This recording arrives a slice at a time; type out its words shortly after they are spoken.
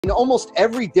In almost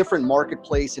every different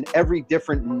marketplace and every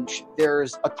different niche,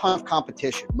 there's a ton of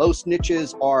competition. Most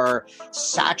niches are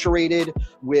saturated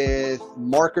with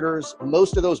marketers.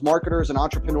 Most of those marketers and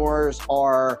entrepreneurs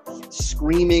are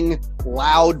screaming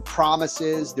loud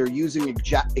promises. They're using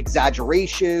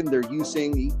exaggeration. They're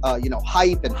using,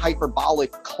 hype and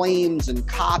hyperbolic claims and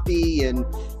copy and,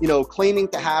 claiming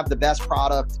to have the best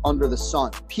product under the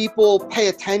sun. People pay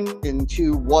attention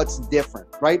to what's different,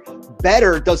 right?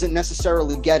 Better doesn't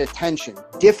necessarily get attention.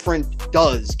 Different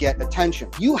does get attention.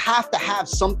 You have to have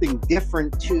something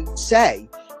different to say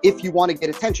if you want to get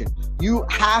attention. You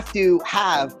have to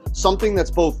have something that's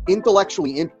both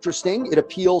intellectually interesting. It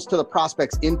appeals to the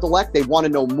prospect's intellect. They want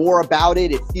to know more about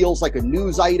it. It feels like a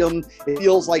news item. It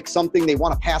feels like something they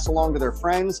want to pass along to their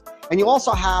friends. And you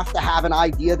also have to have an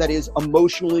idea that is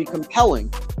emotionally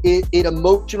compelling. It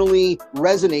emotionally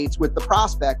resonates with the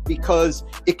prospect because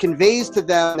it conveys to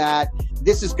them that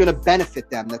this is going to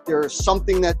benefit them, that there's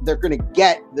something that they're going to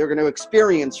get, they're going to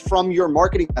experience from your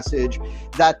marketing message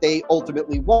that they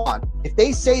ultimately want. If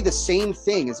they say the same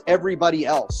thing as everybody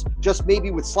else, just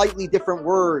maybe with slightly different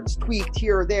words, tweaked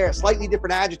here or there, slightly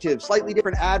different adjectives, slightly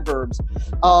different adverbs,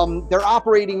 they're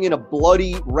operating in a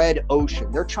bloody red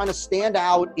ocean. They're trying to stand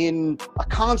out in a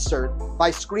concert by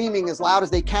screaming as loud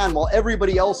as they can while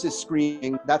everybody else is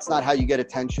screaming. That's not how you get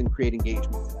attention, create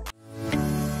engagement today.